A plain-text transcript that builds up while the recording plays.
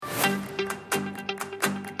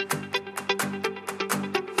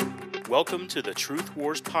Welcome to the Truth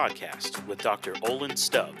Wars podcast with Dr. Olin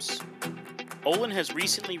Stubbs. Olin has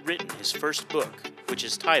recently written his first book, which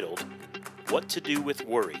is titled, What to Do with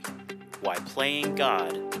Worry, Why Playing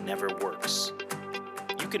God Never Works.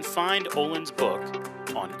 You can find Olin's book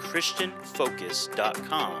on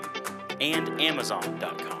ChristianFocus.com and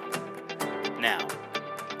Amazon.com. Now,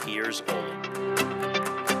 here's Olin.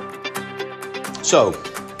 So,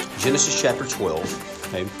 Genesis chapter 12,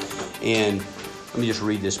 okay, and let me just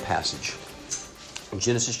read this passage. In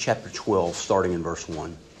Genesis chapter 12, starting in verse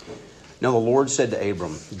 1. Now the Lord said to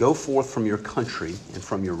Abram, Go forth from your country and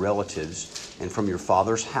from your relatives and from your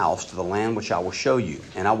father's house to the land which I will show you,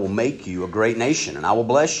 and I will make you a great nation, and I will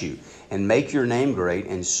bless you, and make your name great,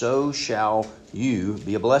 and so shall you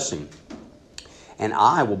be a blessing. And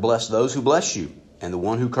I will bless those who bless you, and the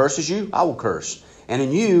one who curses you, I will curse. And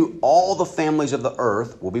in you all the families of the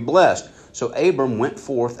earth will be blessed. So Abram went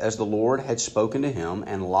forth as the Lord had spoken to him,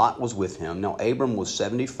 and Lot was with him. Now Abram was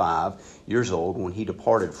 75 years old when he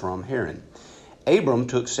departed from Haran. Abram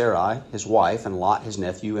took Sarai, his wife, and Lot, his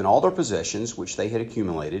nephew, and all their possessions which they had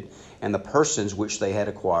accumulated, and the persons which they had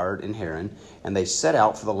acquired in Haran, and they set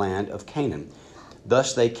out for the land of Canaan.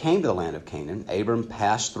 Thus they came to the land of Canaan. Abram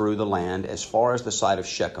passed through the land as far as the site of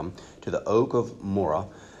Shechem, to the oak of Moreh.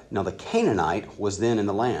 Now the Canaanite was then in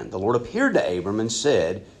the land. The Lord appeared to Abram and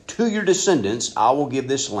said, To your descendants I will give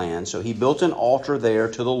this land. So he built an altar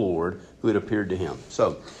there to the Lord who had appeared to him.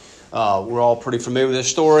 So we're all pretty familiar with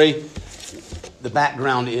this story. The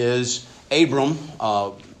background is Abram.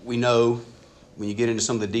 We know when you get into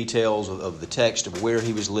some of the details of the text of where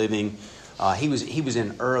he was living, he was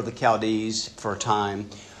in Ur of the Chaldees for a time.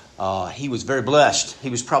 He was very blessed. He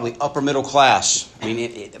was probably upper middle class. I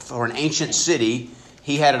mean, for an ancient city,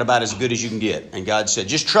 he had it about as good as you can get. And God said,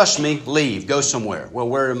 just trust me, leave, go somewhere. Well,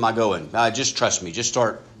 where am I going? Just trust me, just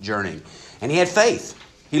start journeying. And he had faith.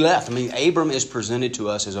 He left. I mean, Abram is presented to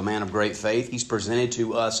us as a man of great faith. He's presented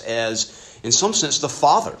to us as, in some sense, the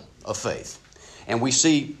father of faith. And we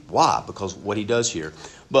see why, because what he does here.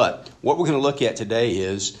 But what we're going to look at today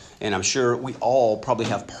is, and I'm sure we all probably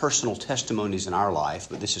have personal testimonies in our life,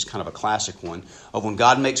 but this is kind of a classic one, of when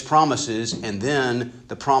God makes promises and then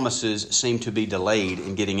the promises seem to be delayed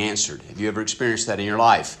in getting answered. Have you ever experienced that in your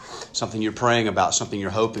life? Something you're praying about, something you're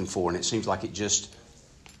hoping for, and it seems like it just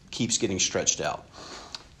keeps getting stretched out.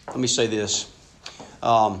 Let me say this.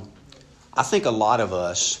 I think a lot of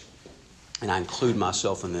us, and I include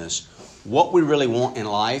myself in this, what we really want in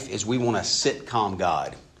life is we want a sitcom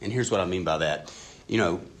God. And here's what I mean by that. You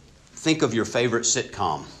know, think of your favorite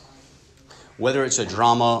sitcom. Whether it's a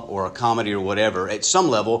drama or a comedy or whatever, at some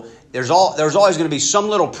level, there's always going to be some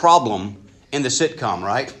little problem in the sitcom,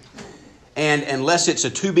 right? And unless it's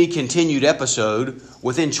a to-be-continued episode,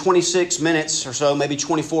 within 26 minutes or so, maybe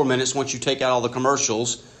 24 minutes, once you take out all the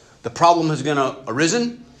commercials, the problem has going to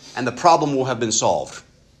arisen and the problem will have been solved.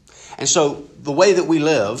 And so the way that we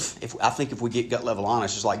live, I think if we get gut level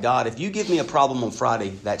honest, is like, God, if you give me a problem on Friday,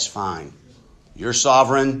 that's fine. You're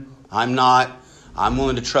sovereign. I'm not. I'm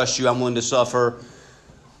willing to trust you. I'm willing to suffer.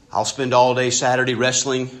 I'll spend all day Saturday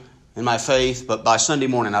wrestling in my faith. But by Sunday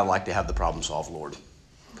morning, I'd like to have the problem solved, Lord.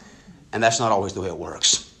 And that's not always the way it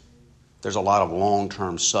works. There's a lot of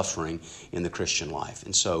long-term suffering in the Christian life.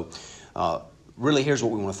 And so really, here's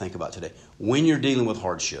what we want to think about today. When you're dealing with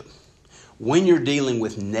hardship, when you're dealing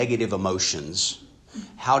with negative emotions,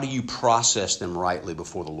 how do you process them rightly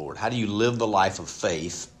before the Lord? How do you live the life of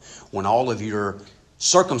faith when all of your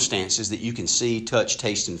circumstances that you can see, touch,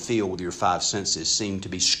 taste, and feel with your five senses seem to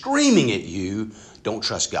be screaming at you, don't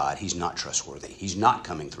trust God. He's not trustworthy. He's not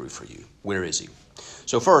coming through for you. Where is he?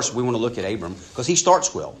 So first, we want to look at Abram because he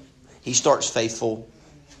starts well. He starts faithful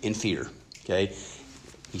in fear. Okay,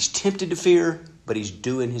 he's tempted to fear, but he's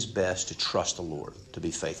doing his best to trust the Lord, to be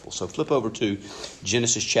faithful. So flip over to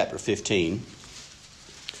Genesis chapter 15.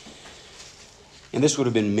 And this would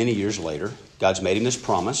have been many years later. God's made him this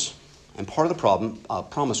promise. And part of the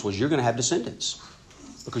promise was you're going to have descendants.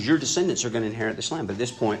 Because your descendants are going to inherit this land. But at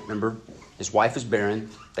this point, remember, his wife is barren.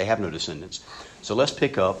 They have no descendants. So let's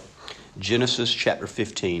pick up Genesis chapter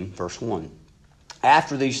 15, verse 1.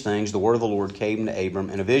 After these things, the word of the Lord came to Abram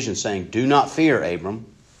in a vision, saying, Do not fear, Abram.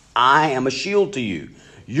 I am a shield to you.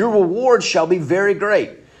 Your reward shall be very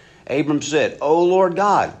great. Abram said, O Lord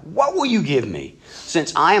God, what will you give me?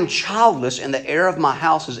 Since I am childless and the heir of my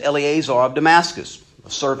house is Eleazar of Damascus,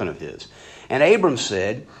 a servant of his. And Abram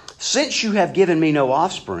said, Since you have given me no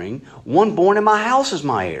offspring, one born in my house is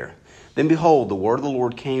my heir. Then behold, the word of the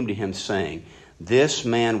Lord came to him, saying, This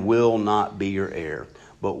man will not be your heir,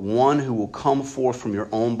 but one who will come forth from your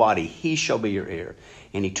own body, he shall be your heir.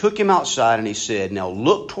 And he took him outside and he said, now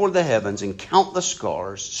look toward the heavens and count the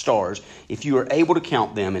stars, if you are able to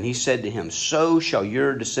count them. And he said to him, so shall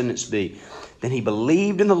your descendants be. Then he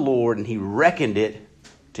believed in the Lord and he reckoned it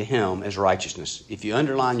to him as righteousness. If you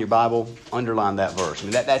underline your Bible, underline that verse. I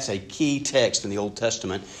mean, that's a key text in the Old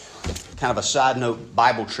Testament. Kind of a side note,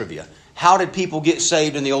 Bible trivia. How did people get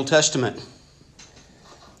saved in the Old Testament?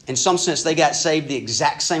 In some sense, they got saved the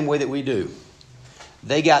exact same way that we do.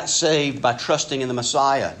 They got saved by trusting in the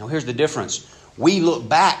Messiah. Now, here's the difference. We look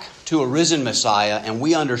back to a risen Messiah and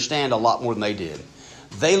we understand a lot more than they did.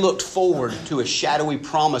 They looked forward to a shadowy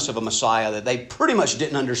promise of a Messiah that they pretty much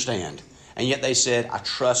didn't understand. And yet they said, I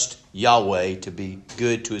trust Yahweh to be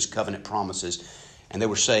good to his covenant promises. And they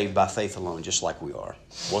were saved by faith alone, just like we are.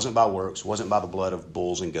 It wasn't by works, wasn't by the blood of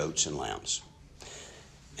bulls and goats and lambs.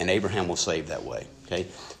 And Abraham was saved that way. Okay,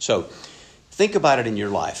 so think about it in your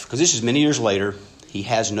life, because this is many years later. He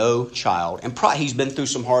has no child, and he's been through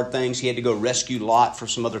some hard things. He had to go rescue Lot from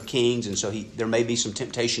some other kings, and so there may be some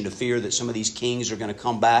temptation to fear that some of these kings are going to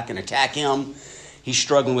come back and attack him. He's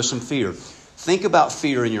struggling with some fear. Think about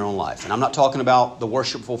fear in your own life, and I'm not talking about the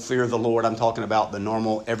worshipful fear of the Lord. I'm talking about the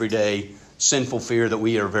normal, everyday, sinful fear that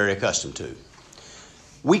we are very accustomed to.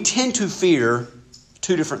 We tend to fear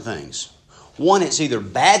two different things. One, it's either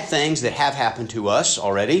bad things that have happened to us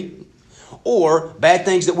already, or bad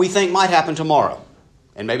things that we think might happen tomorrow.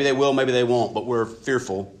 And maybe they will, maybe they won't, but we're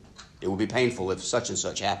fearful. It will be painful if such and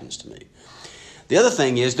such happens to me. The other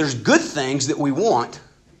thing is there's good things that we want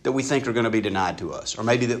that we think are going to be denied to us, or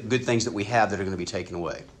maybe the good things that we have that are going to be taken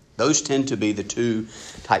away. Those tend to be the two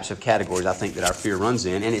types of categories I think that our fear runs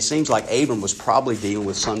in, and it seems like Abram was probably dealing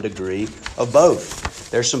with some degree of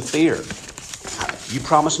both. There's some fear. You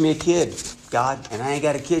promised me a kid, God, and I ain't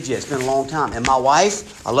got a kid yet. It's been a long time. And my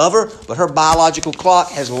wife, I love her, but her biological clock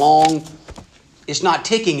has it's not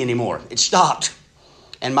ticking anymore. It stopped.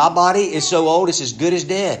 And my body is so old, it's as good as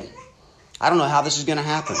dead. I don't know how this is going to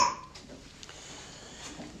happen.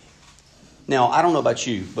 Now, I don't know about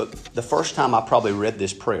you, but the first time I probably read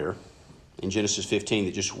this prayer in Genesis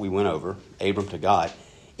 15 that we went over, Abram to God,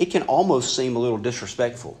 it can almost seem a little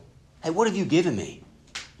disrespectful. Hey, what have you given me?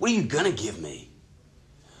 What are you going to give me?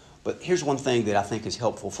 But here's one thing that I think is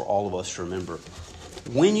helpful for all of us to remember.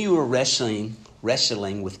 When you are wrestling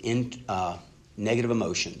with negative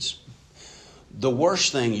emotions, the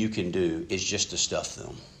worst thing you can do is just to stuff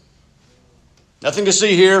them. Nothing to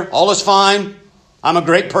see here. All is fine. I'm a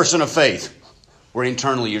great person of faith. Where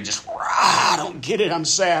internally you're just, I don't get it. I'm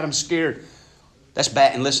sad. I'm scared. That's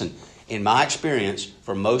bad. And listen, in my experience,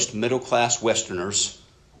 for most middle-class Westerners,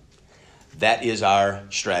 that is our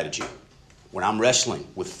strategy. When I'm wrestling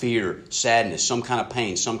with fear, sadness, some kind of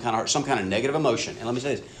pain, some kind of hurt, some kind of negative emotion. And let me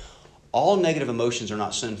say this. All negative emotions are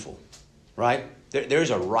not sinful, right? There's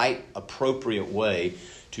a right, appropriate way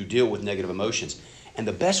to deal with negative emotions. And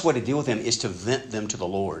the best way to deal with them is to vent them to the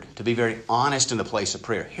Lord, to be very honest in the place of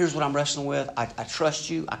prayer. Here's what I'm wrestling with. I trust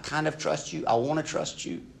you. I kind of trust you. I want to trust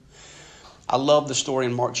you. I love the story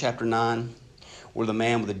in Mark chapter 9 where the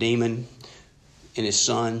man with the demon and his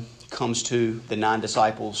son comes to the 9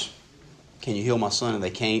 disciples. Can you heal my son? And they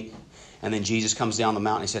can't. And then Jesus comes down the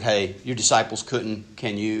mountain and he said, hey, your disciples couldn't.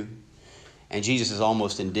 Can you? And Jesus is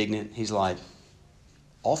almost indignant. He's like,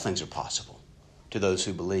 all things are possible to those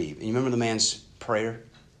who believe. And you remember the man's prayer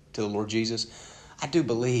to the Lord Jesus? I do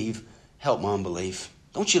believe. Help my unbelief.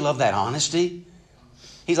 Don't you love that honesty?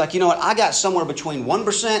 He's like, you know what? I got somewhere between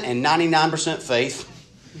 1% and 99% faith.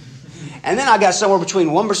 And then I got somewhere between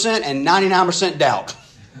 1% and 99% doubt.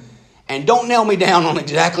 And don't nail me down on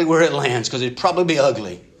exactly where it lands, because it'd probably be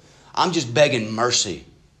ugly. I'm just begging mercy.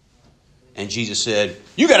 And Jesus said,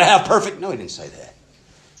 you got to have perfect. No, he didn't say that.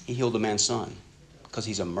 He healed the man's son because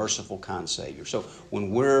he's a merciful, kind Savior. So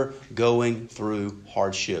when we're going through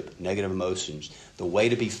hardship, negative emotions, the way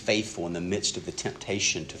to be faithful in the midst of the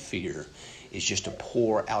temptation to fear is just to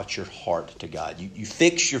pour out your heart to God. You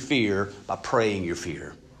fix your fear by praying your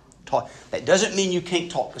fear. That doesn't mean you can't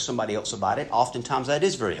talk to somebody else about it. Oftentimes that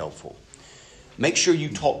is very helpful. Make sure you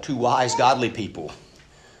talk to wise, godly people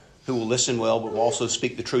who will listen well, but will also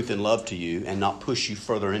speak the truth in love to you and not push you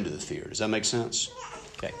further into the fear. Does that make sense?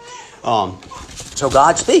 Okay. So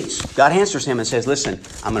God speaks. God answers him and says, listen,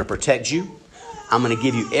 I'm going to protect you. I'm going to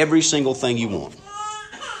give you every single thing you want.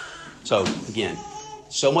 So again,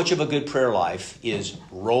 so much of a good prayer life is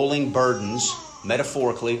rolling burdens,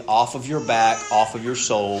 metaphorically, off of your back, off of your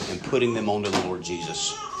soul, and putting them onto the Lord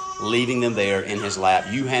Jesus. Leaving them there in his lap.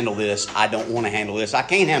 You handle this. I don't want to handle this. I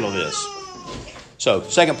can't handle this. So,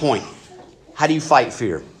 second point. How do you fight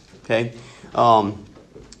fear? Okay.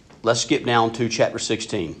 Let's skip down to chapter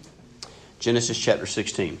 16. Genesis chapter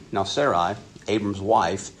 16. Now, Sarai Abram's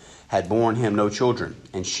wife, had borne him no children,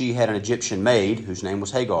 and she had an Egyptian maid whose name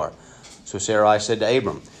was Hagar. So Sarai said to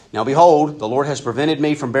Abram, Now behold, the Lord has prevented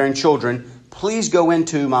me from bearing children. Please go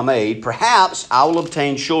into my maid. Perhaps I will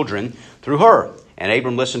obtain children through her. And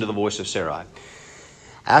Abram listened to the voice of Sarai.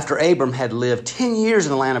 After Abram had lived 10 years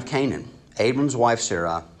in the land of Canaan, Abram's wife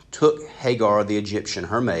Sarai took Hagar the Egyptian,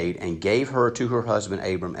 her maid, and gave her to her husband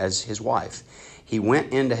Abram as his wife. He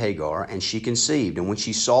went into Hagar, and she conceived. And when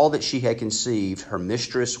she saw that she had conceived, her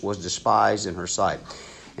mistress was despised in her sight.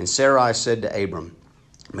 And Sarai said to Abram,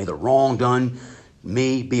 May the wrong done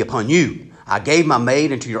me be upon you. I gave my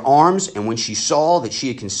maid into your arms, and when she saw that she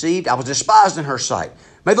had conceived, I was despised in her sight.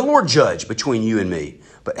 May the Lord judge between you and me.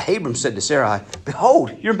 But Abram said to Sarai,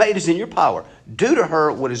 Behold, your maid is in your power. Do to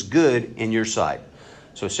her what is good in your sight.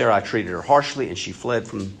 So Sarai treated her harshly, and she fled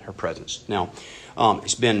from her presence. Now,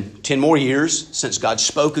 it's been 10 more years since God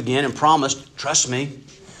spoke again and promised, trust me.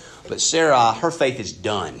 But Sarai, her faith is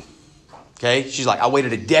done. Okay? She's like, I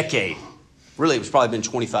waited a decade. Really, it's probably been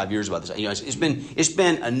 25 years about this. You know, it's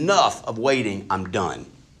been enough of waiting. I'm done.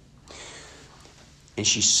 And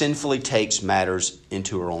she sinfully takes matters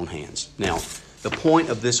into her own hands. Now, the point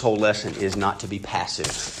of this whole lesson is not to be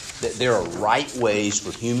passive. That there are right ways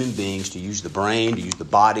for human beings to use the brain, to use the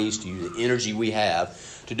bodies, to use the energy we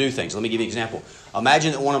have to do things. Let me give you an example.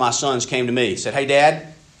 Imagine that one of my sons came to me and said, Hey,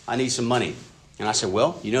 Dad, I need some money. And I said,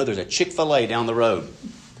 well, you know, there's a Chick-fil-A down the road.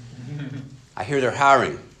 I hear they're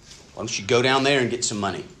hiring. Why don't you go down there and get some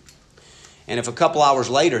money? And if a couple hours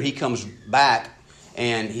later he comes back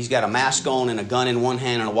and he's got a mask on and a gun in one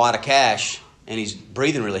hand and a wad of cash and he's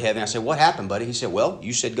breathing really heavy, and I said, what happened, buddy? He said, well,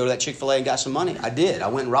 you said go to that Chick-fil-A and got some money. I did. I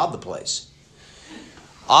went and robbed the place.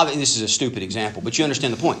 Obviously, this is a stupid example, but you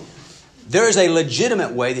understand the point. There is a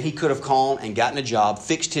legitimate way that he could have called and gotten a job,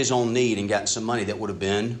 fixed his own need, and gotten some money that would have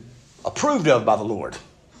been approved of by the Lord.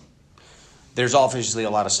 There's obviously a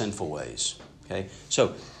lot of sinful ways. Okay,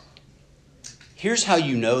 so here's how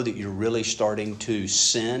you know that you're really starting to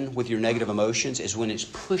sin with your negative emotions is when it's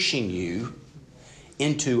pushing you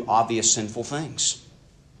into obvious sinful things.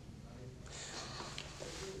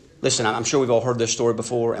 Listen, I'm sure we've all heard this story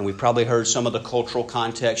before, and we've probably heard some of the cultural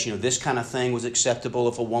context. You know, this kind of thing was acceptable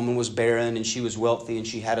if a woman was barren and she was wealthy and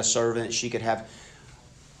she had a servant, she could have...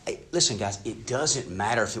 Hey, listen, guys, it doesn't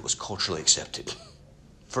matter if it was culturally accepted.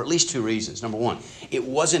 For at least two reasons. Number one, it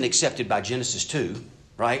wasn't accepted by Genesis 2,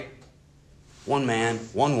 right? One man,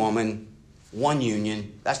 one woman, one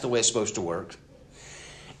union. That's the way it's supposed to work.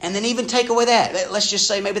 And then even take away that. Let's just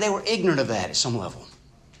say maybe they were ignorant of that at some level.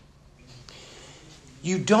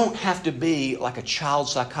 You don't have to be like a child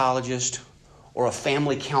psychologist or a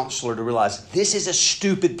family counselor to realize this is a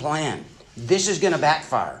stupid plan. This is going to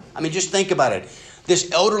backfire. I mean, just think about it.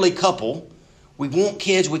 This elderly couple, we want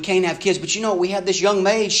kids, we can't have kids, but you know, we have this young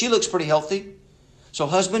maid, she looks pretty healthy. So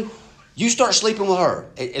husband, you start sleeping with her.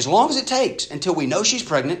 As long as it takes until we know she's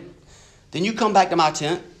pregnant, then you come back to my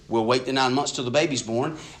tent. We'll wait the 9 months till the baby's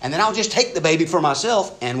born, and then I'll just take the baby for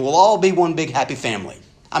myself, and we'll all be one big happy family.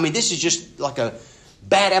 I mean, this is just like a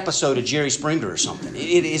bad episode of Jerry Springer or something.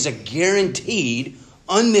 It is a guaranteed,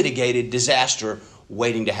 unmitigated disaster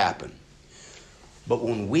waiting to happen. But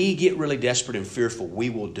when we get really desperate and fearful, we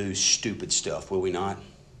will do stupid stuff, will we not?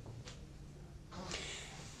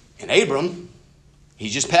 And Abram,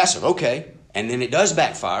 he's just passive, okay. And then it does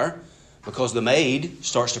backfire because the maid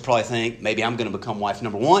starts to probably think, maybe I'm going to become wife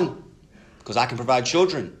number one because I can provide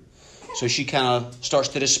children. So she kind of starts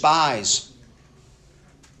to despise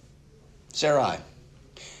Sarai.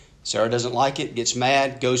 Sarah doesn't like it, gets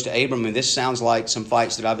mad, goes to Abram. And this sounds like some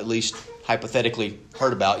fights that I've at least hypothetically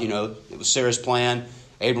heard about. You know, it was Sarah's plan.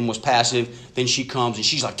 Abram was passive. Then she comes and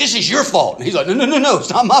she's like, this is your fault. And he's like, no,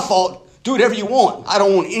 it's not my fault. Do whatever you want. I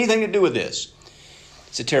don't want anything to do with this.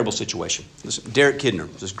 It's a terrible situation. Listen, Derek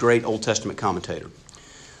Kidner, this great Old Testament commentator.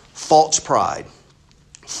 False pride,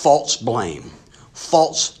 false blame,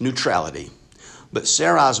 false neutrality. But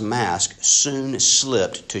Sarai's mask soon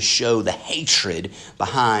slipped to show the hatred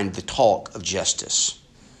behind the talk of justice.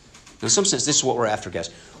 In some sense, this is what we're after, guys.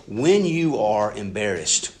 When you are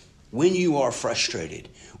embarrassed, when you are frustrated,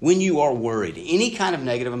 when you are worried, any kind of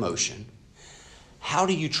negative emotion, how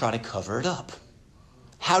do you try to cover it up?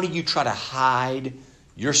 How do you try to hide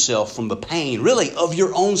yourself from the pain, really, of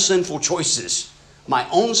your own sinful choices? My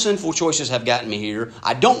own sinful choices have gotten me here.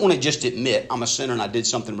 I don't want to just admit I'm a sinner and I did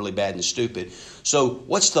something really bad and stupid. So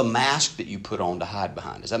what's the mask that you put on to hide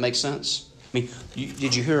behind? Does that make sense? I mean,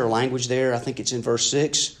 did you hear her language there? I think it's in verse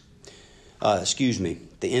 6. The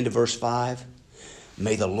end of verse 5.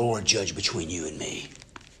 May the Lord judge between you and me.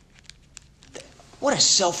 What a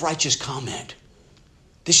self-righteous comment.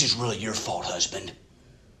 This is really your fault, husband.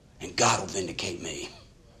 and God will vindicate me.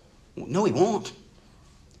 No, he won't.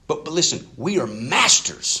 But listen, we are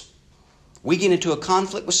masters. We get into a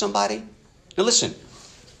conflict with somebody. Now listen,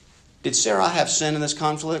 did Sarah have sin in this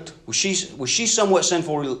conflict? Was she somewhat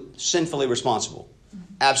sinfully responsible?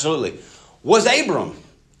 Absolutely. Was Abram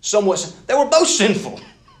somewhat? They were both sinful.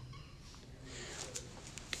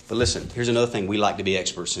 But listen, here's another thing we like to be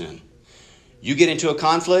experts in. You get into a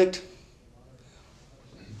conflict,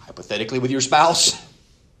 hypothetically with your spouse,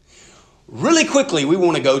 really quickly we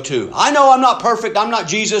want to go to, I know I'm not perfect, I'm not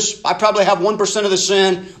Jesus, I probably have 1% of the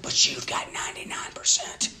sin, but you've got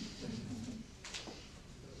 99%.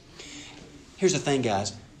 Here's the thing,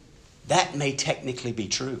 guys. That may technically be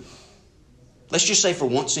true. Let's just say for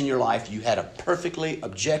once in your life you had a perfectly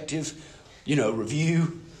objective,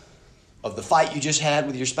 review of the fight you just had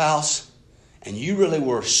with your spouse, and you really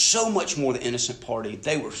were so much more the innocent party.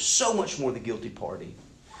 They were so much more the guilty party.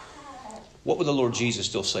 What would the Lord Jesus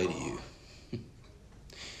still say to you?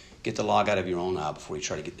 Get the log out of your own eye before you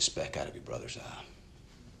try to get the speck out of your brother's eye.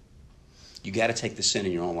 You got to take the sin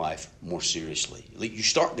in your own life more seriously. You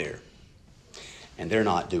start there. And they're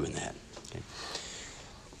not doing that. Okay?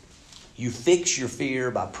 You fix your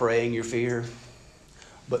fear by praying your fear,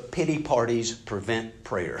 but pity parties prevent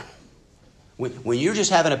prayer. When you're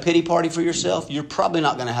just having a pity party for yourself, you're probably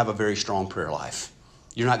not going to have a very strong prayer life.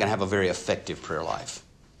 You're not going to have a very effective prayer life.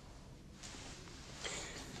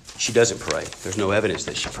 She doesn't pray. There's no evidence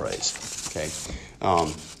that she prays. Okay.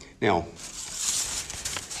 Now,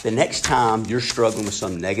 the next time you're struggling with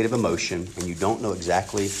some negative emotion and you don't know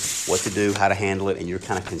exactly what to do, how to handle it, and you're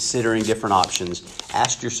kind of considering different options,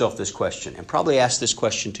 ask yourself this question, and probably ask this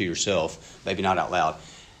question to yourself, maybe not out loud.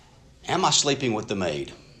 Am I sleeping with the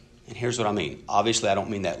maid? And here's what I mean. Obviously, I don't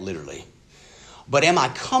mean that literally. But am I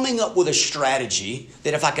coming up with a strategy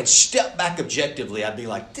that if I could step back objectively, I'd be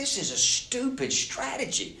like, this is a stupid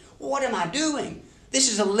strategy. What am I doing? This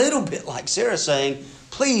is a little bit like Sarah saying,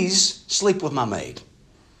 please sleep with my maid.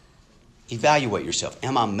 Evaluate yourself.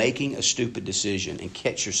 Am I making a stupid decision? And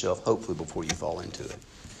catch yourself, hopefully, before you fall into it.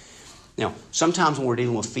 Now, sometimes when we're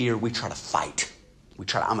dealing with fear, we try to fight.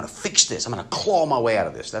 I'm going to fix this. I'm going to claw my way out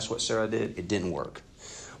of this. That's what Sarah did. It didn't work.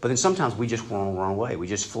 But then sometimes we just want to run away. We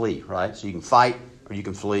just flee, right? So you can fight or you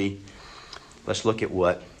can flee. Let's look at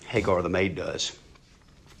what Hagar the maid does.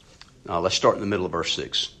 Let's start in the middle of verse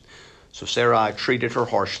 6. So Sarai treated her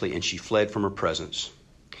harshly, and she fled from her presence.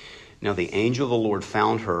 Now the angel of the Lord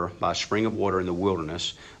found her by a spring of water in the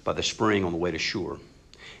wilderness, by the spring on the way to Shur.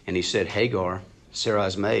 And he said, Hagar,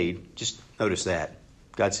 Sarai's maid, just notice that.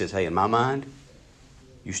 God says, hey, in my mind,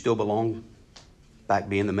 you still belong back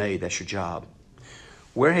being the maid. That's your job.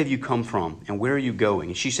 Where have you come from, and where are you going?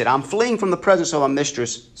 And she said, I'm fleeing from the presence of my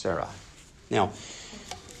mistress, Sarai. Now,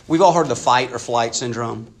 we've all heard the fight or flight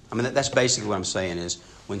syndrome. I mean, that's basically what I'm saying is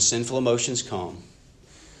when sinful emotions come,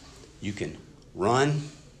 you can run,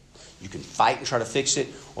 you can fight and try to fix it,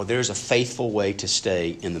 or there's a faithful way to stay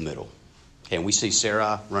in the middle. Okay, and we see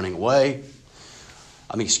Sarah running away.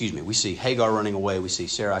 We see Hagar running away. We see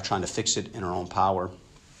Sarah trying to fix it in her own power.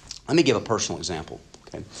 Let me give a personal example.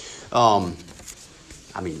 Okay,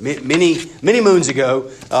 many moons ago,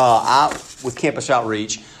 with Campus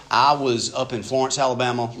Outreach, I was up in Florence,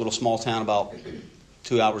 Alabama, a little small town about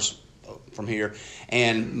 2 hours from here,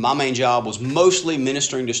 and my main job was mostly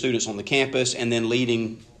ministering to students on the campus and then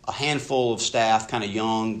leading a handful of staff, kind of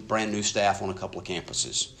young, brand new staff on a couple of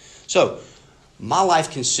campuses. So my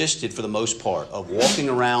life consisted, for the most part, of walking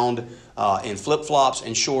around in flip-flops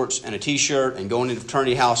and shorts and a T-shirt and going into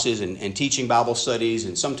fraternity houses and teaching Bible studies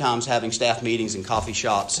and sometimes having staff meetings in coffee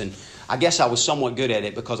shops. And I guess I was somewhat good at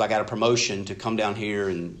it because I got a promotion to come down here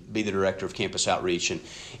and be the director of Campus Outreach. And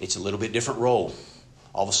it's a little bit different role.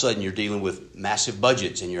 All of a sudden, you're dealing with massive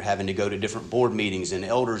budgets, and you're having to go to different board meetings and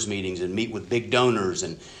elders meetings and meet with big donors.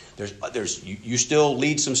 And you still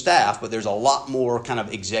lead some staff, but there's a lot more kind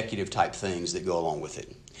of executive type things that go along with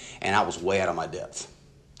it. And I was way out of my depth.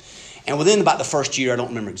 And within about the first year, I don't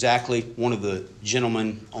remember exactly, one of the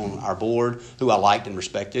gentlemen on our board who I liked and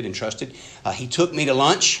respected and trusted, he took me to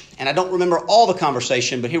lunch. And I don't remember all the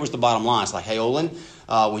conversation, but here was the bottom line. It's like, hey, Olin,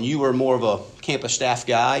 when you were more of a campus staff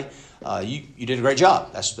guy, you did a great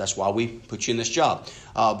job. That's why we put you in this job.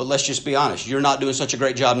 But let's just be honest. You're not doing such a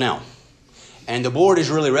great job now. And the board is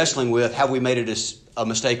really wrestling with, have we made it a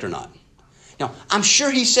mistake or not? Now, I'm sure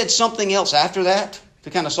he said something else after that to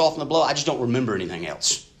kind of soften the blow. I just don't remember anything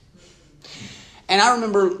else. And I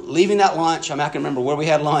remember leaving that lunch. I can remember where we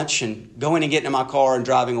had lunch and going and getting in my car and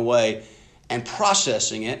driving away and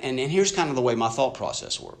processing it. And here's kind of the way my thought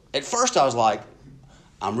process worked. At first, I was like,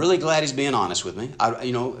 I'm really glad he's being honest with me.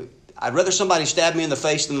 I I'd rather somebody stab me in the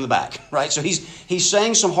face than in the back, right? So he's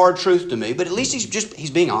saying some hard truth to me, but at least he's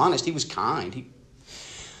being honest. He was kind.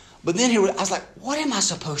 But then I was like, what am I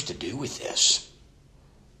supposed to do with this?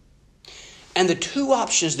 And the two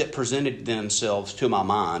options that presented themselves to my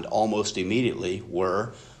mind almost immediately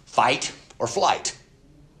were fight or flight.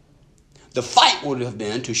 The fight would have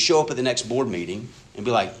been to show up at the next board meeting and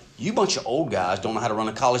be like, you bunch of old guys don't know how to run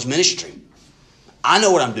a college ministry. I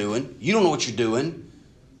know what I'm doing. You don't know what you're doing.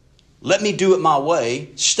 Let me do it my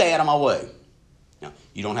way. Stay out of my way. Now,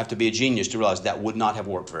 you don't have to be a genius to realize that would not have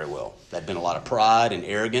worked very well. That'd been a lot of pride and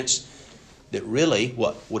arrogance that really,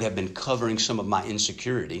 would have been covering some of my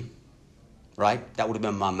insecurity, right? That would have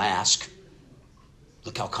been my mask.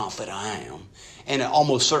 Look how confident I am. And it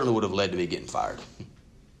almost certainly would have led to me getting fired.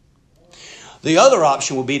 The other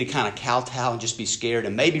option would be to kind of kowtow and just be scared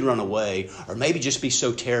and maybe run away, or maybe just be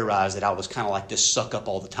so terrorized that I was kind of like this suck up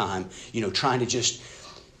all the time, trying to just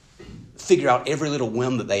figure out every little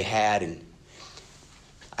whim that they had. And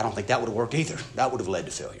I don't think that would have worked either. That would have led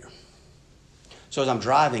to failure. So as I'm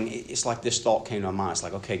driving, it's like this thought came to my mind. It's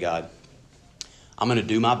like, okay, God, I'm going to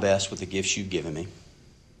do my best with the gifts you've given me.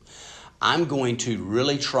 I'm going to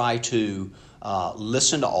really try to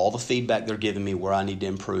listen to all the feedback they're giving me where I need to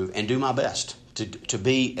improve and do my best to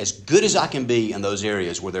be as good as I can be in those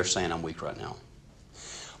areas where they're saying I'm weak right now.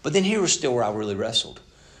 But then here was still where I really wrestled.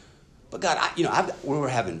 But God, we were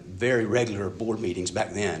having very regular board meetings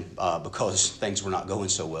back then because things were not going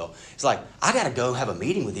so well. It's like, I got to go have a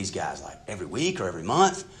meeting with these guys like every week or every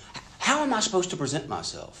month. How am I supposed to present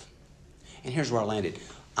myself? And here's where I landed.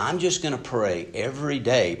 I'm just going to pray every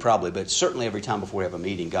day, probably, but certainly every time before we have a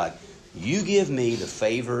meeting, God, you give me the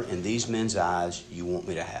favor in these men's eyes you want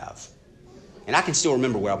me to have. And I can still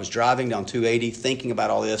remember where I was driving down 280 thinking about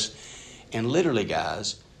all this. And literally,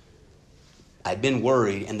 guys, I'd been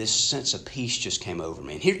worried, and this sense of peace just came over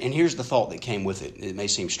me. And here's the thought that came with it. It may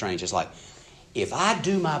seem strange. It's like, if I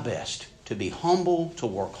do my best to be humble, to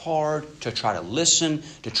work hard, to try to listen,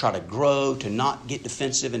 to try to grow, to not get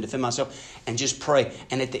defensive and defend myself, and just pray.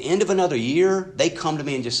 And at the end of another year, they come to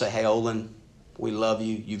me and just say, hey, Olin, we love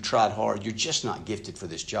you. You've tried hard. You're just not gifted for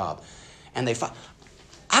this job. And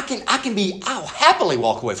I'll happily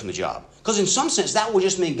walk away from the job. Because in some sense, that will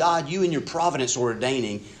just mean, God, you in your providence are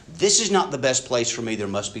ordaining, this is not the best place for me. There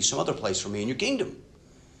must be some other place for me in your kingdom.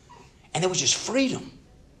 And there was just freedom.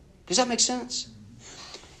 Does that make sense?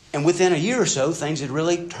 And within a year or so, things had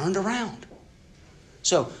really turned around.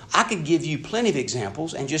 So I could give you plenty of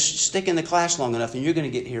examples and just stick in the class long enough and you're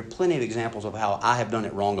going to get here plenty of examples of how I have done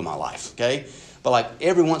it wrong in my life, okay? But like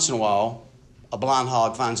every once in a while, a blind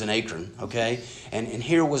hog finds an acorn, okay? And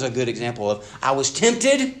here was a good example of I was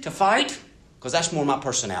tempted to fight because that's more my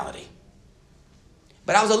personality.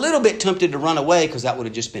 But I was a little bit tempted to run away because that would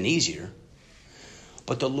have just been easier.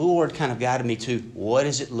 But the Lord kind of guided me to what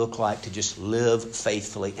does it look like to just live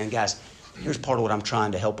faithfully? And guys, here's part of what I'm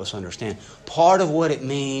trying to help us understand. Part of what it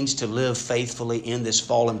means to live faithfully in this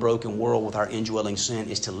fallen, broken world with our indwelling sin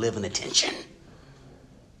is to live in the tension.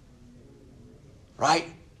 Right?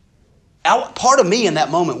 Part of me in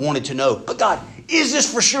that moment wanted to know, but God, is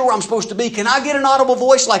this for sure where I'm supposed to be? Can I get an audible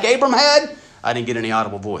voice like Abram had? I didn't get any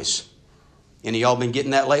audible voice. Any of y'all been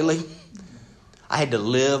getting that lately? I had to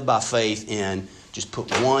live by faith in just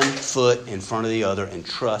put one foot in front of the other and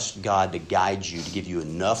trust God to guide you, to give you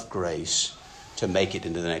enough grace to make it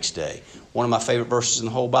into the next day. One of my favorite verses in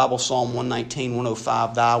the whole Bible, Psalm 119,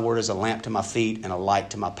 105, Thy word is a lamp to my feet and a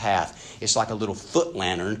light to my path. It's like a little foot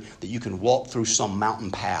lantern that you can walk through some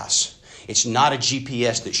mountain pass. It's not a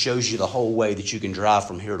GPS that shows you the whole way that you can drive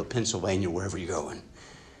from here to Pennsylvania, wherever you're going.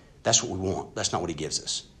 That's what we want. That's not what he gives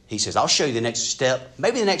us. He says, I'll show you the next step,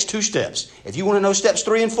 maybe the next 2 steps. If you want to know steps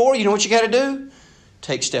 3 and 4, you know what you got to do?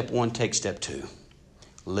 Take step 1, take step 2.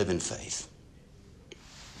 Live in faith.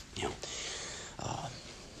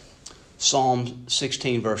 Psalm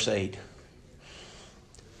 16, verse 8.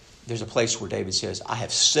 There's a place where David says, I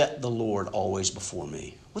have set the Lord always before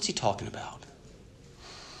me. What's he talking about?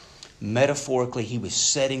 Metaphorically, he was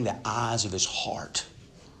setting the eyes of his heart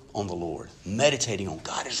on the Lord, meditating on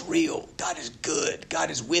God is real, God is good,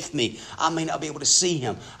 God is with me. I may not be able to see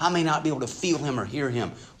him, I may not be able to feel him or hear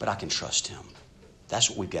him, but I can trust him. That's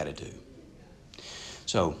what we've got to do.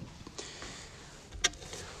 So,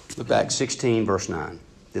 look back, 16 verse 9.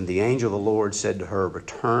 Then the angel of the Lord said to her,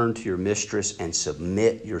 return to your mistress and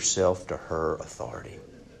submit yourself to her authority.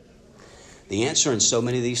 The answer in so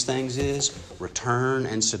many of these things is return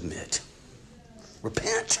and submit.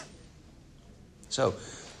 Repent. So,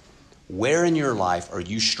 where in your life are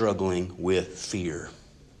you struggling with fear,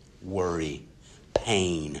 worry,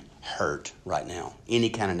 pain, hurt right now? Any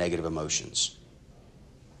kind of negative emotions?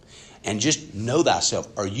 And just know thyself.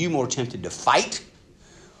 Are you more tempted to fight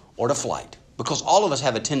or to flight? Because all of us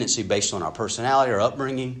have a tendency based on our personality, our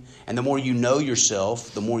upbringing. And the more you know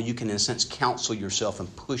yourself, the more you can, in a sense, counsel yourself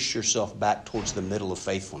and push yourself back towards the middle of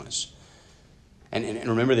faithfulness. And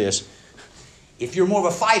remember this. If you're more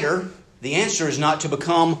of a fighter, the answer is not to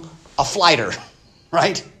become a flighter,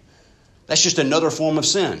 right? That's just another form of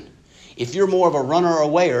sin. If you're more of a runner or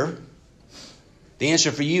awayer, the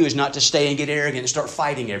answer for you is not to stay and get arrogant and start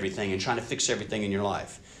fighting everything and trying to fix everything in your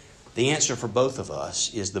life. The answer for both of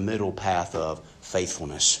us is the middle path of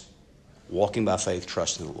faithfulness. Walking by faith,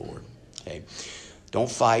 trusting the Lord. Okay? Don't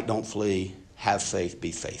fight, don't flee. Have faith,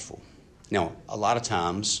 be faithful. Now, a lot of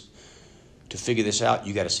times, to figure this out,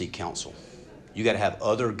 you got to seek counsel. You got to have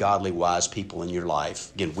other godly, wise people in your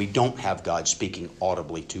life. Again, we don't have God speaking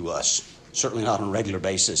audibly to us. Certainly not on a regular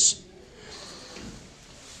basis.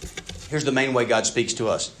 Here's the main way God speaks to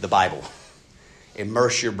us, the Bible.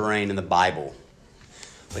 Immerse your brain in the Bible.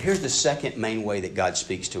 But here's the second main way that God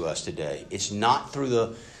speaks to us today. It's not through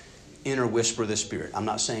the inner whisper of the Spirit. I'm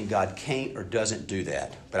not saying God can't or doesn't do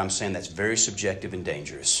that, but I'm saying that's very subjective and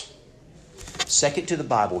dangerous. Second to the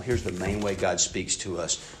Bible, here's the main way God speaks to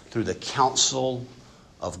us, through the counsel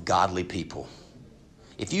of godly people.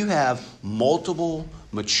 If you have multiple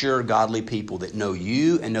mature godly people that know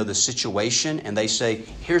you and know the situation, and they say,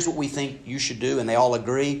 here's what we think you should do, and they all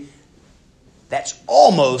agree, that's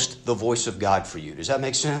almost the voice of God for you. Does that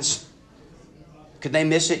make sense? Could they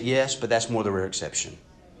miss it? Yes, but that's more the rare exception.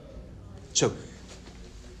 So,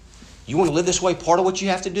 you want to live this way? Part of what you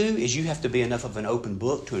have to do is you have to be enough of an open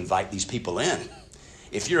book to invite these people in.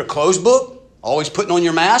 If you're a closed book, always putting on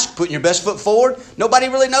your mask, putting your best foot forward, nobody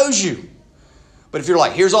really knows you. But if you're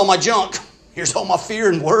like, here's all my junk, here's all my fear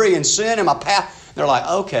and worry and sin and my path, they're like,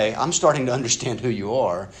 okay, I'm starting to understand who you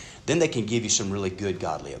are. Then they can give you some really good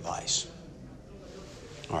godly advice.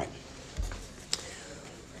 All right.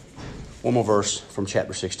 One more verse from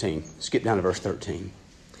chapter 16. Skip down to verse 13.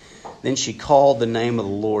 Then she called the name of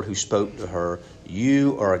the Lord who spoke to her.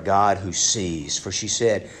 You are a God who sees. For she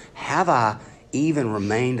said, have I even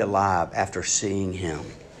remained alive after seeing him?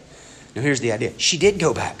 Now here's the idea. She did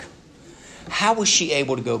go back. How was she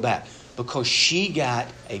able to go back? Because she got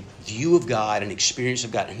a view of God, an experience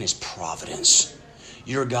of God and His providence.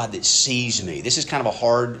 You're a God that sees me. This is kind of a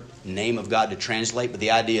hard name of God to translate, but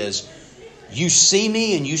the idea is you see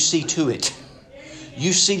me and you see to it.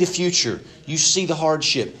 You see the future. You see the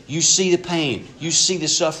hardship. You see the pain. You see the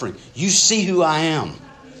suffering. You see who I am.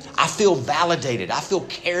 I feel validated. I feel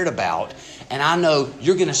cared about. And I know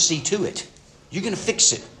you're going to see to it. You're going to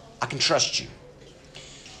fix it. I can trust you.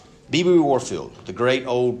 B.B. Warfield, the great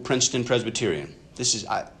old Princeton Presbyterian.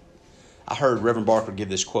 I heard Reverend Barker give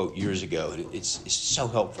this quote years ago, and it's so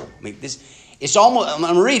helpful. I mean, it's almost, I'm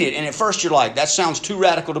going to read it, and at first you're like, that sounds too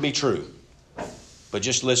radical to be true. But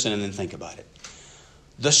just listen and then think about it.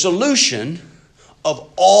 The solution of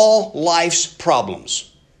all life's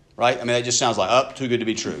problems, right? I mean, that just sounds like, too good to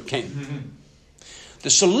be true. The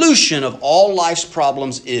solution of all life's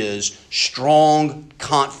problems is strong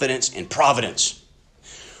confidence in providence.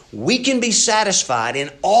 We can be satisfied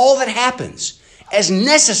in all that happens as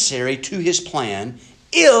necessary to His plan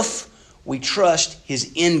if we trust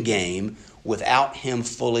His end game without Him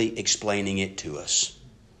fully explaining it to us.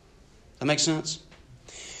 That makes sense?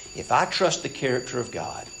 If I trust the character of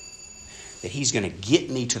God, that He's going to get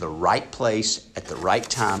me to the right place at the right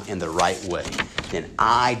time in the right way, then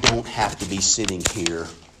I don't have to be sitting here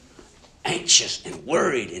anxious and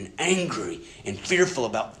worried and angry and fearful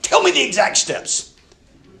about, tell me the exact steps.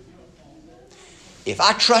 If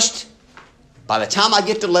I trust, by the time I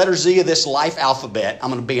get to letter Z of this life alphabet,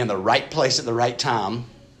 I'm going to be in the right place at the right time,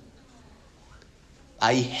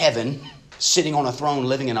 i.e. heaven, sitting on a throne,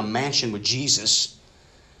 living in a mansion with Jesus.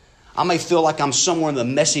 I may feel like I'm somewhere in the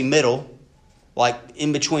messy middle, like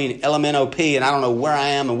in between LMNOP, and I don't know where I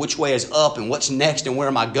am and which way is up and what's next and where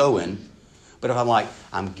am I going. But if I'm like,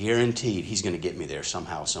 I'm guaranteed He's going to get me there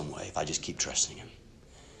somehow, some way, if I just keep trusting Him.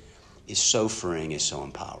 It's so freeing, it's so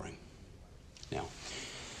empowering. Now,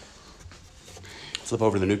 flip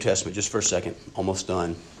over to the New Testament just for a second. Almost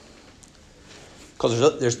done.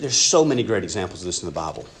 Because there's so many great examples of this in the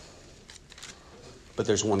Bible. But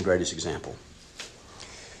there's one greatest example.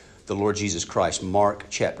 The Lord Jesus Christ, Mark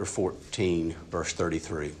chapter 14, verse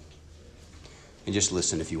 33. And just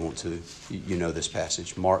listen if you want to. You know this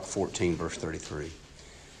passage. Mark 14, verse 33.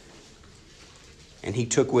 And He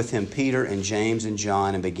took with Him Peter and James and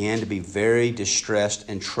John and began to be very distressed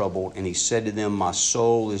and troubled. And He said to them, my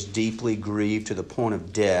soul is deeply grieved to the point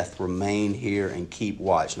of death. Remain here and keep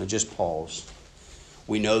watch. Now just pause.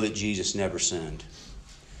 We know that Jesus never sinned.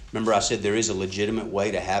 Remember I said there is a legitimate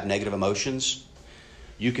way to have negative emotions?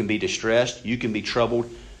 You can be distressed. You can be troubled.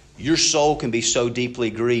 Your soul can be so deeply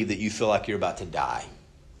grieved that you feel like you're about to die.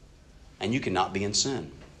 And you cannot be in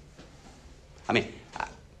sin. I mean,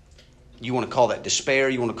 you want to call that despair?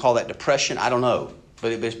 You want to call that depression? I don't know.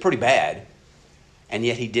 But it's pretty bad. And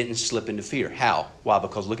yet he didn't slip into fear. How? Why?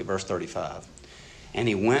 Because look at verse 35. And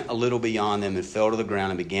he went a little beyond them and fell to the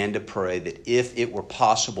ground and began to pray that if it were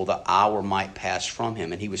possible, the hour might pass from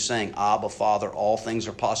him. And he was saying, Abba, Father, all things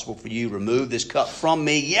are possible for you. Remove this cup from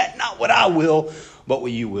me, yet not what I will, but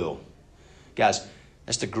what you will. Guys,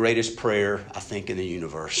 that's the greatest prayer, I think, in the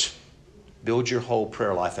universe. Build your whole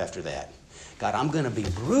prayer life after that. God, I'm going to be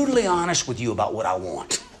brutally honest with you about what I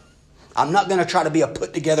want. I'm not going to try to be a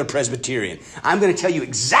put-together Presbyterian. I'm going to tell you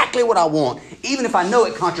exactly what I want, even if I know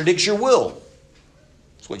it contradicts your will.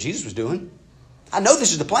 That's what Jesus was doing. I know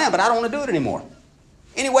this is the plan, but I don't want to do it anymore.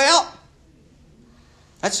 Any way out?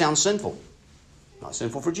 That sounds sinful. Not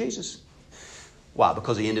sinful for Jesus. Why?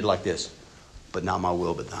 Because he ended like this. But not my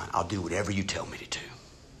will, but thine. I'll do whatever you tell me to do,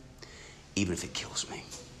 even if it kills me.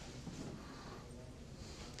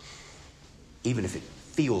 Even if it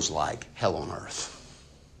feels like hell on earth.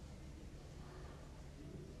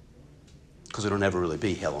 Because it'll never really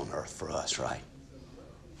be hell on earth for us, right?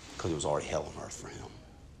 Because it was already hell on earth for him.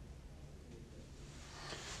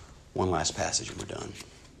 One last passage and we're done.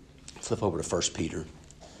 Flip over to 1 Peter.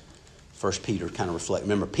 1 Peter kind of reflect.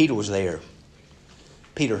 Remember, Peter was there.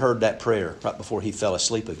 Peter heard that prayer right before he fell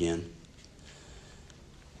asleep again.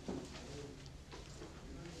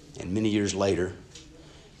 And many years later,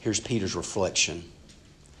 here's Peter's reflection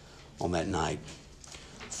on that night.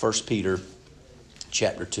 1 Peter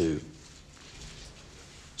chapter 2,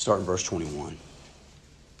 starting verse 21.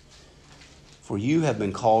 For you have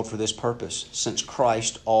been called for this purpose, since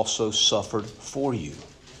Christ also suffered for you,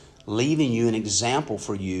 leaving you an example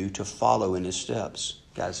for you to follow in his steps.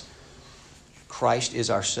 Guys, Christ is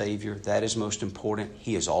our Savior. That is most important.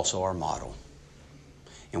 He is also our model.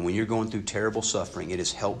 And when you're going through terrible suffering, it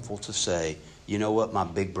is helpful to say, you know what? My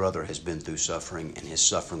big brother has been through suffering, and his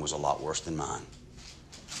suffering was a lot worse than mine.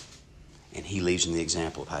 And he leaves him the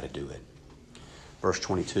example of how to do it. Verse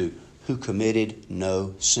 22, who committed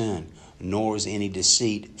no sin, nor was any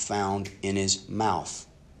deceit found in his mouth.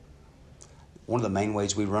 One of the main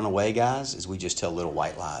ways we run away, guys, is we just tell little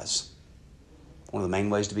white lies. One of the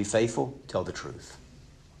main ways to be faithful, tell the truth.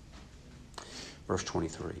 Verse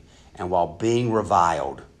 23, and while being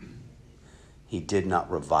reviled, he did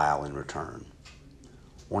not revile in return.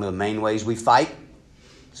 One of the main ways we fight,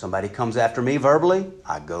 somebody comes after me verbally,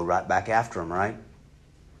 I go right back after him, right?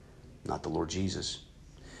 Not the Lord Jesus.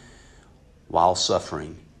 While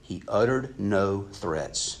suffering, he uttered no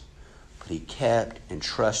threats, but he kept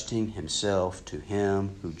entrusting himself to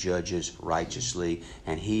him who judges righteously,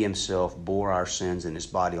 and he himself bore our sins in his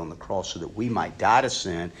body on the cross so that we might die to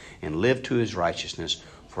sin and live to his righteousness,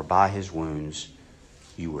 for by his wounds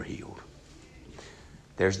you were healed.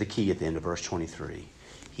 There's the key at the end of verse 23.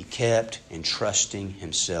 He kept entrusting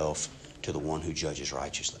himself to the one who judges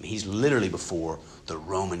righteously. I mean, he's literally before the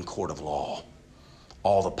Roman court of law.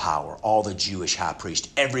 All the power, all the Jewish high priest,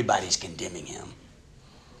 everybody's condemning him.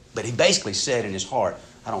 But he basically said in his heart,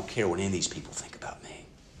 I don't care what any of these people think about me.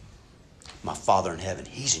 My Father in heaven,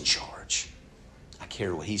 he's in charge. I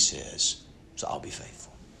care what he says, so I'll be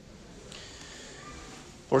faithful.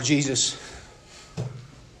 Lord Jesus,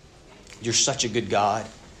 you're such a good God.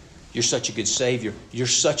 You're such a good Savior. You're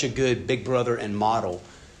such a good big brother and model.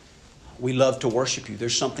 We love to worship you.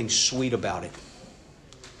 There's something sweet about it.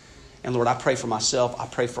 And Lord, I pray for myself, I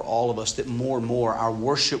pray for all of us that more and more our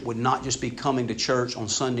worship would not just be coming to church on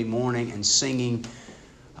Sunday morning and singing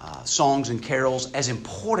songs and carols, as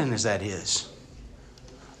important as that is.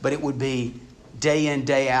 But it would be day in,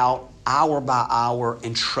 day out, hour by hour,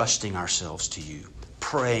 entrusting ourselves to you,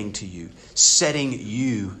 praying to you, setting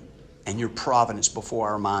you and your providence before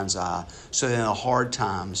our mind's eye, so that in the hard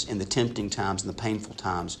times, in the tempting times, in the painful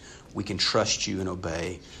times, we can trust you and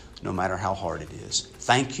obey, no matter how hard it is.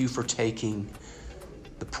 Thank you for taking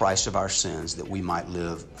the price of our sins that we might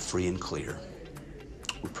live free and clear.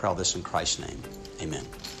 We pray all this in Christ's name. Amen.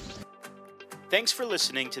 Thanks for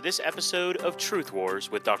listening to this episode of Truth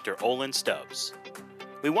Wars with Dr. Olin Stubbs.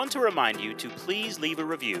 We want to remind you to please leave a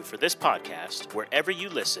review for this podcast wherever you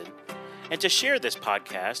listen, and to share this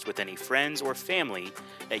podcast with any friends or family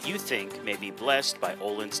that you think may be blessed by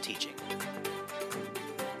Olin's teaching.